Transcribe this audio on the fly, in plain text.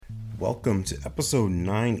welcome to episode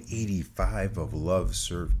 985 of Love,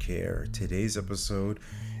 Serve, Care. Today's episode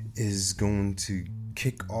is going to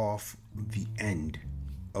kick off the end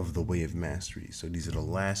of The Way of Mastery. So these are the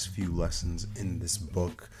last few lessons in this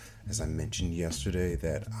book. As I mentioned yesterday,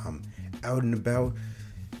 that I'm out and about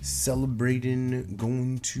celebrating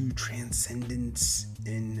going to Transcendence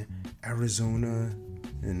in Arizona,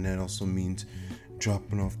 and that also means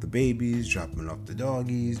dropping off the babies, dropping off the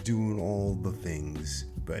doggies, doing all the things.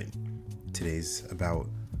 But today's about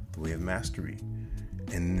the way of mastery.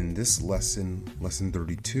 And in this lesson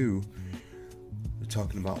 32, we're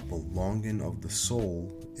talking about the longing of the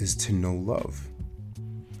soul is to know love.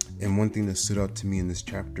 And one thing that stood out to me in this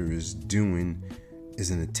chapter is doing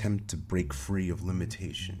is an attempt to break free of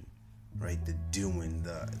limitation, right? The doing,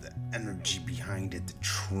 the energy behind it, the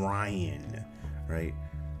trying, right?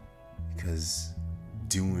 Because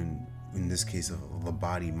doing, in this case of the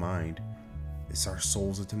body mind, it's our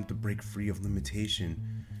soul's attempt to break free of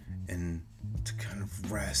limitation and to kind of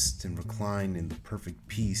rest and recline in the perfect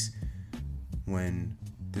peace when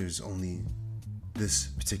there's only this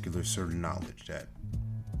particular certain knowledge that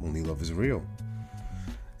only love is real.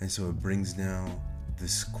 And so it brings now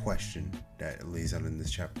this question that it lays out in this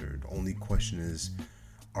chapter. The only question is,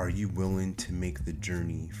 are you willing to make the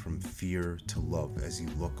journey from fear to love as you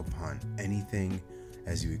look upon anything,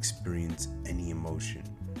 as you experience any emotion?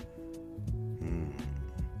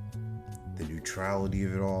 The neutrality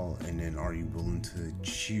of it all, and then are you willing to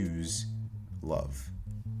choose love?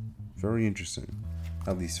 Very interesting,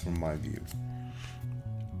 at least from my view.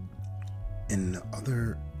 And the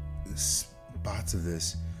other spots of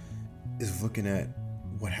this is looking at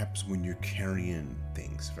what happens when you're carrying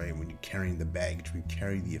things, right? When you're carrying the baggage, when you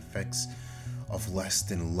carry the effects of less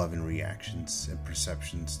than loving reactions and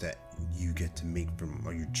perceptions that you get to make from,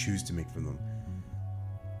 or you choose to make from them.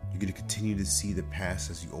 You're going to continue to see the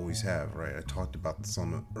past as you always have, right? I talked about this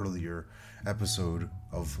on an earlier episode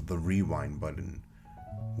of the rewind button,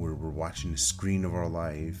 where we're watching the screen of our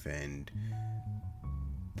life, and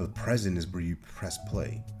the present is where you press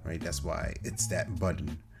play, right? That's why it's that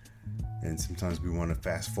button. And sometimes we want to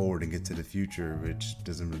fast forward and get to the future, which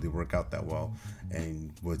doesn't really work out that well.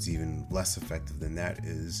 And what's even less effective than that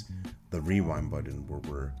is the rewind button, where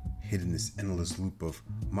we're hitting this endless loop of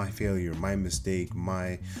my failure, my mistake,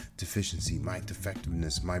 my deficiency, my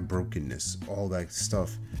defectiveness, my brokenness, all that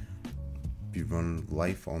stuff. We run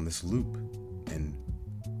life on this loop, and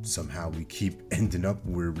somehow we keep ending up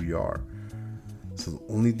where we are. So the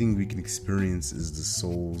only thing we can experience is the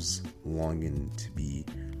soul's longing to be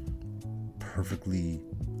perfectly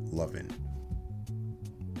loving.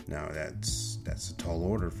 Now that's a tall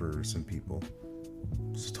order for some people.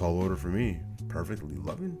 It's a tall order for me. Perfectly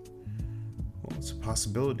loving? Well, it's a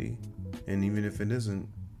possibility. And even if it isn't,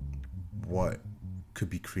 what could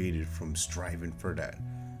be created from striving for that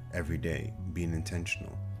every day, being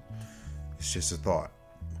intentional? It's just a thought.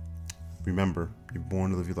 Remember, you're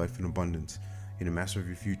born to live your life in abundance. You're the master of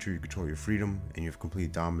your future, you control your freedom, and you have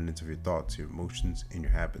complete dominance of your thoughts, your emotions, and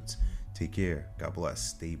your habits. Take care. God bless.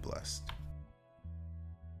 Stay blessed.